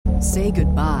Say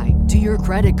goodbye to your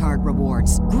credit card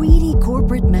rewards. Greedy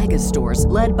corporate mega stores,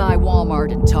 led by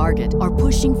Walmart and Target, are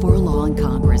pushing for a law in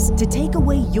Congress to take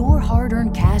away your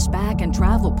hard-earned cash back and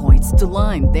travel points to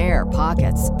line their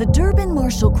pockets. The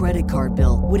Durbin-Marshall credit card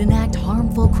bill would enact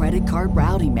harmful credit card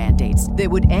routing mandates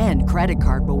that would end credit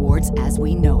card rewards as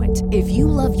we know it. If you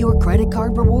love your credit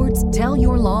card rewards, tell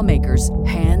your lawmakers,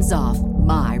 hands off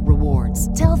my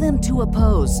rewards. Tell them to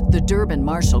oppose the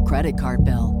Durbin-Marshall credit card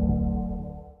bill.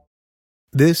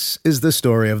 This is the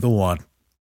story of the one.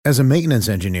 As a maintenance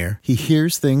engineer, he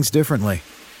hears things differently.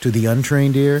 To the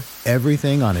untrained ear,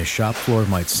 everything on his shop floor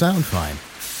might sound fine,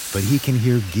 but he can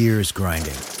hear gears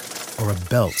grinding or a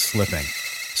belt slipping.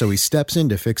 So he steps in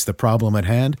to fix the problem at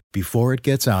hand before it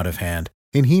gets out of hand.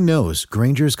 And he knows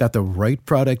Grainger's got the right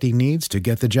product he needs to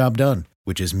get the job done,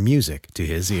 which is music to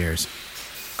his ears.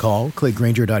 Call, click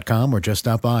Grainger.com, or just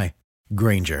stop by.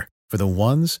 Grainger, for the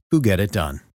ones who get it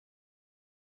done.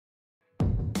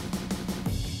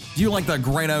 Do you like the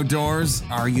great outdoors?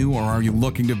 Are you or are you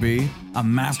looking to be a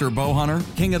master bow hunter?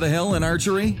 King of the hill in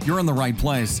archery? You're in the right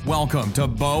place. Welcome to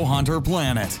Bow Hunter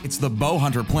Planet. It's the Bow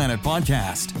Hunter Planet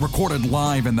podcast, recorded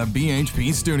live in the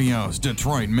BHP Studios,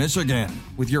 Detroit, Michigan,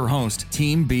 with your host,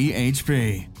 Team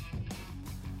BHP.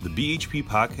 The BHP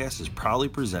podcast is proudly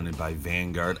presented by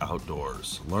Vanguard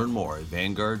Outdoors. Learn more at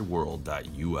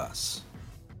vanguardworld.us.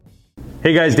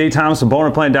 Hey guys, Dave Thomas of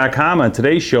bowhunterplanet.com. On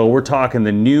today's show, we're talking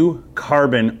the new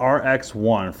Carbon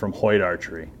RX1 from Hoyt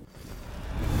Archery.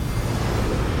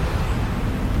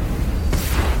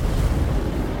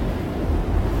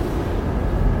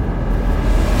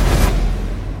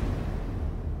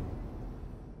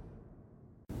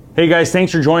 Hey guys,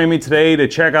 thanks for joining me today to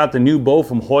check out the new bow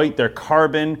from Hoyt, their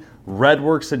Carbon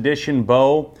Redworks Edition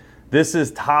bow. This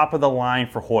is top of the line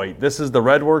for Hoyt. This is the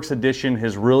Redworks Edition,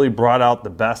 has really brought out the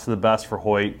best of the best for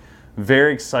Hoyt.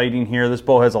 Very exciting here. This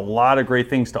bow has a lot of great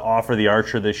things to offer the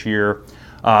archer this year,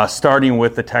 starting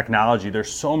with the technology.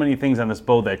 There's so many things on this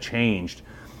bow that changed.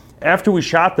 After we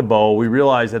shot the bow, we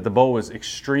realized that the bow was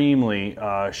extremely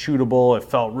shootable. It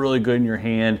felt really good in your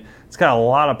hand. It's got a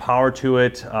lot of power to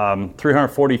it,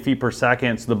 340 feet per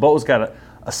second. So the bow's got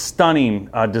a stunning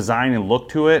design and look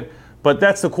to it. But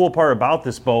that's the cool part about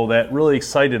this bow that really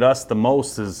excited us the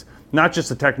most, is not just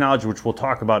the technology, which we'll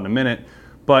talk about in a minute,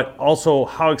 but also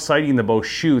how exciting the bow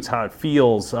shoots, how it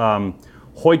feels.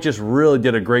 Hoyt just really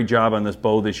did a great job on this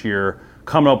bow this year,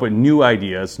 coming up with new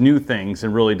ideas, new things,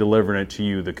 and really delivering it to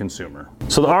you, the consumer.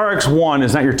 So the RX1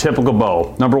 is not your typical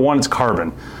bow. Number one, it's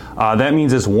carbon. That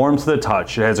means it's warm to the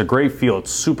touch. It has a great feel. It's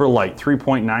super light,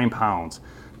 3.9 pounds.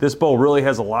 This bow really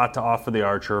has a lot to offer the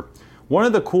archer. One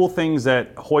of the cool things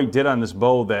that Hoyt did on this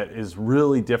bow that is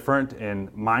really different and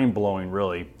mind-blowing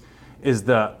really is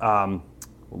the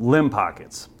limb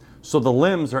pockets. So the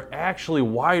limbs are actually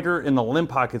wider and the limb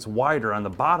pockets wider on the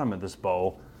bottom of this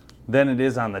bow than it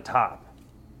is on the top.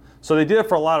 So they did it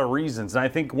for a lot of reasons, and I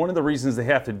think one of the reasons they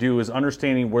have to do is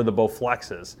understanding where the bow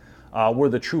flexes, where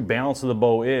the true balance of the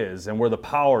bow is, and where the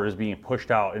power is being pushed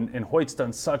out. And Hoyt's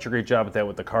done such a great job at that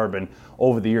with the carbon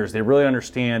over the years. They really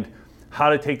understand how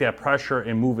to take that pressure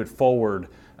and move it forward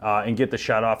and get the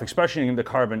shot off, especially in the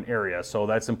carbon area. So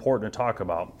that's important to talk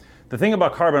about. The thing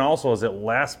about carbon also is it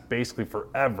lasts basically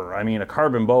forever. I mean, a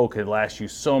carbon bow could last you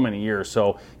so many years.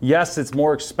 So yes, it's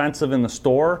more expensive in the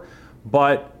store,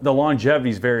 but the longevity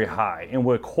is very high. And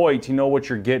with Hoyt, you know what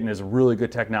you're getting is really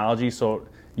good technology. So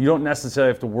you don't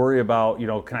necessarily have to worry about,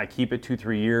 can I keep it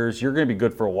 2-3 years? You're going to be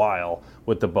good for a while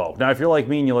with the bow. Now, if you're like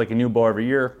me and you like a new bow every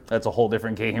year, that's a whole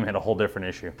different game and a whole different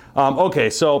issue. Okay,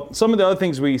 so some of the other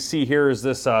things we see here is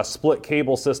this split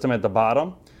cable system at the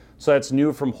bottom. So that's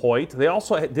new from Hoyt. They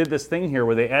also did this thing here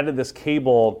where they added this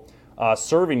cable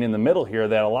serving in the middle here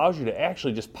that allows you to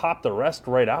actually just pop the rest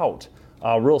right out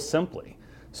real simply.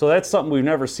 So that's something we've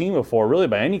never seen before, really,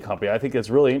 by any company. I think it's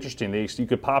really interesting. You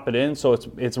could pop it in, so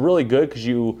it's really good because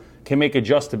you can make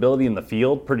adjustability in the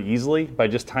field pretty easily by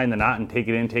just tying the knot and take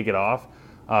it in, take it off.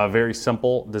 Very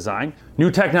simple design.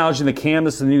 New technology in the cam.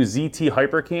 This is the new ZT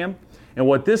HyperCam. And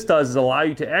what this does is allow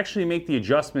you to actually make the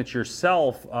adjustments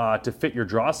yourself to fit your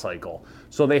draw cycle.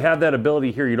 So they have that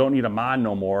ability here. You don't need a mod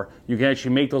no more. You can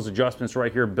actually make those adjustments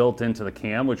right here built into the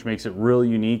cam, which makes it really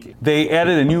unique. They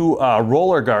added a new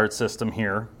roller guard system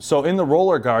here. So in the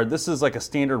roller guard, this is like a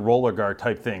standard roller guard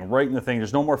type thing, right in the thing.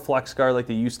 There's no more flex guard like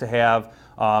they used to have.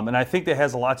 And I think that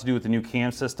has a lot to do with the new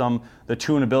cam system. The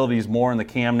tunability is more in the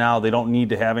cam now. They don't need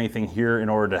to have anything here in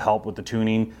order to help with the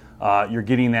tuning. You're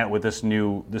getting that with this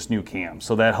new cam.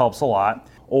 So that helps a lot.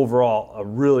 Overall, a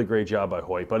really great job by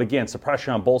Hoyt. But again,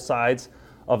 suppression on both sides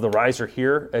of the riser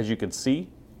here, as you can see.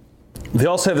 They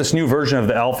also have this new version of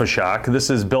the Alpha Shock. This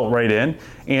is built right in,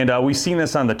 and we've seen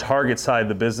this on the Target side of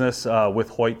the business with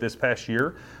Hoyt this past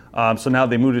year. So now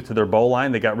they moved it to their bow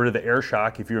line. They got rid of the Air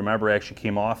Shock, if you remember, it actually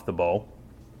came off the bow.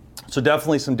 So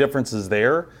definitely some differences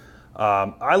there.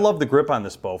 I love the grip on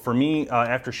this bow. For me,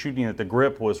 after shooting it, the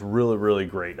grip was really, really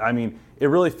great. I mean, it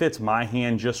really fits my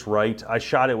hand just right. I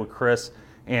shot it with Chris,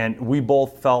 and we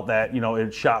both felt that,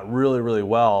 it shot really, really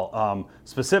well.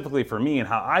 Specifically for me, and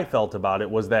how I felt about it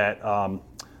was that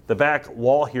the back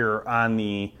wall here on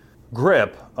the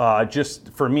grip,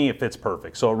 just for me, it fits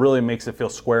perfect. So it really makes it feel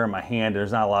square in my hand.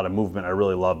 There's not a lot of movement. I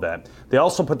really love that. They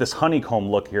also put this honeycomb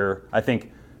look here, I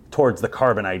think, towards the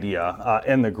carbon idea,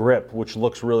 and the grip, which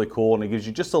looks really cool, and it gives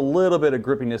you just a little bit of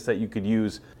grippiness that you could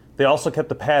use. They also kept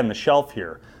the pad in the shelf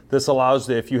here. This allows,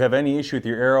 if you have any issue with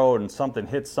your arrow and something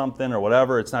hits something or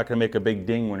whatever, it's not going to make a big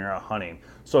ding when you're out hunting.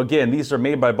 So again, these are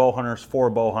made by bow hunters for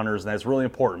bow hunters, and that's really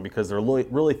important because they're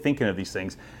really thinking of these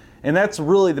things. And that's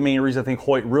really the main reason I think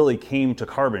Hoyt really came to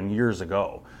carbon years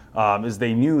ago, is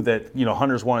they knew that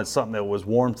hunters wanted something that was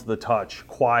warm to the touch,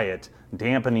 quiet,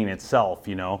 dampening itself,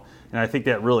 and I think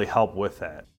that really helped with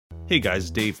that. Hey guys,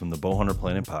 Dave from the Bowhunter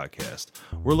Planet podcast.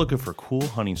 We're looking for cool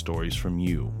hunting stories from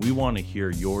you. We want to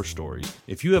hear your stories.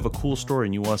 If you have a cool story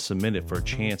and you want to submit it for a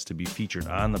chance to be featured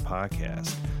on the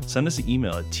podcast, send us an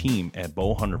email at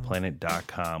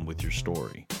team@bowhunterplanet.com with your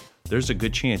story. There's a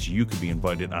good chance you could be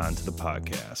invited onto the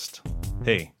podcast.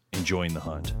 Hey, enjoying the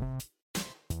hunt.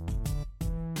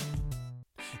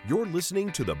 You're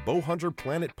listening to the Bowhunter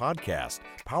Planet podcast,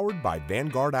 powered by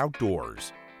Vanguard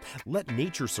Outdoors. Let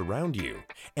nature surround you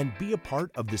and be a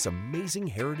part of this amazing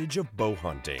heritage of bow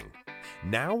hunting.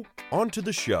 Now, on to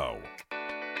the show.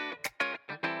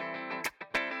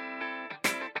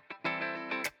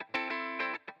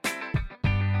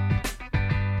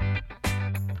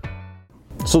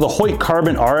 So the Hoyt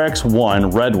Carbon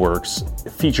RX1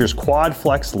 Redworks features quad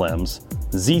flex limbs,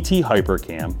 ZT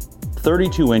Hypercam,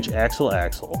 32-inch axle,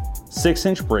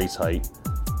 6-inch brace height,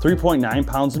 3.9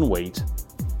 pounds in weight.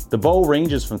 The bow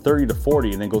ranges from 30 to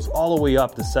 40 and then goes all the way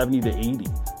up to 70 to 80.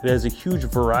 It has a huge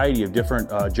variety of different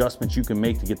adjustments you can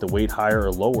make to get the weight higher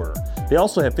or lower. They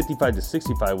also have 55 to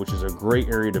 65, which is a great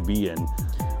area to be in.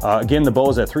 Again, the bow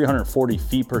is at 340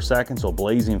 feet per second, so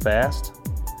blazing fast.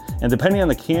 And depending on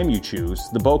the cam you choose,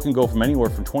 the bow can go from anywhere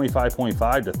from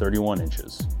 25.5 to 31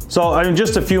 inches. So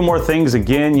just a few more things.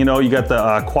 Again, you got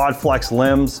the quad flex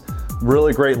limbs,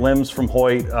 really great limbs from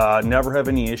Hoyt. Never have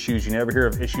any issues. You never hear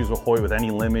of issues with Hoyt with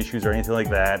any limb issues or anything like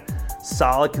that.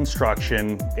 Solid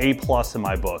construction, A+ in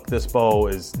my book. This bow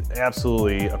is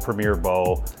absolutely a premier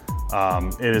bow.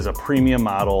 It is a premium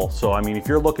model. So, if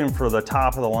you're looking for the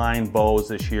top of the line bows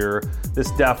this year, this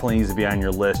definitely needs to be on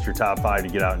your list, your top 5 to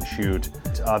get out and shoot.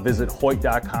 Visit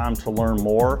Hoyt.com to learn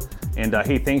more. And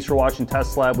hey, thanks for watching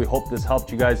Test Lab. We hope this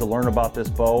helped you guys to learn about this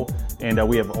bow. And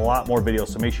we have a lot more videos,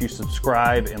 so make sure you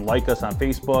subscribe and like us on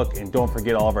Facebook. And don't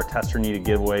forget all of our tester needed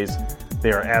giveaways.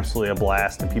 They are absolutely a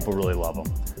blast and people really love them.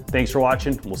 Thanks for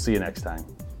watching. We'll see you next time.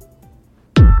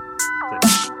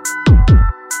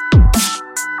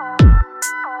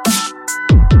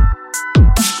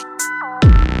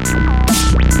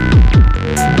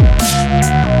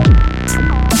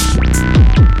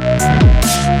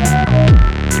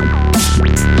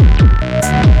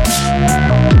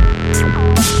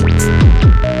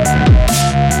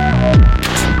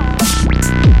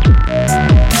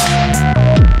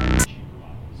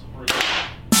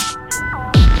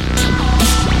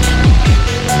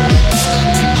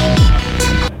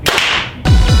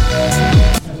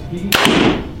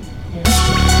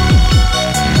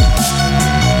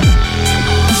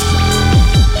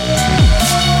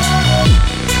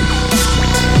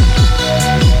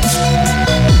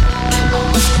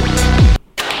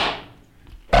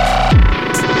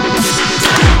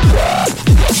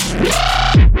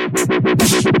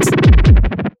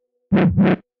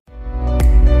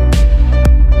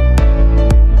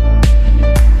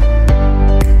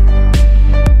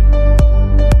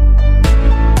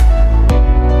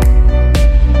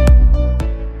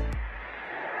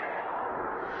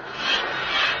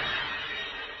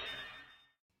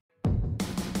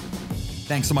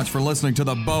 Thanks so much for listening to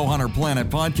the Bowhunter Planet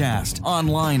podcast,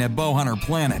 online at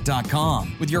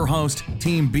bowhunterplanet.com with your host,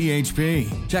 Team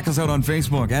BHP. Check us out on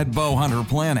Facebook at Bowhunter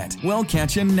Planet. We'll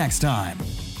catch you next time.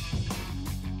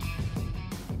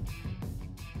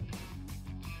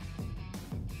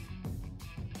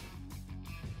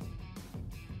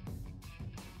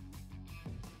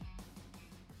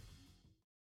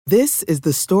 This is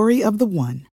the story of the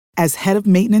one. As head of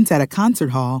maintenance at a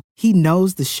concert hall, he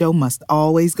knows the show must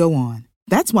always go on.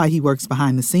 That's why he works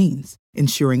behind the scenes,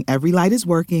 ensuring every light is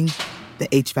working, the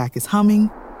HVAC is humming,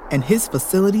 and his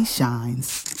facility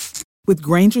shines. With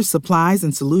Grainger's supplies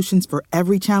and solutions for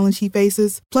every challenge he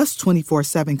faces, plus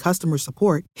 24/7 customer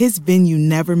support, his venue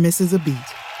never misses a beat.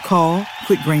 Call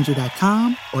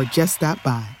quickgrainger.com or just stop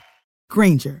by.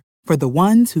 Grainger, for the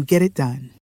ones who get it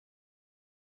done.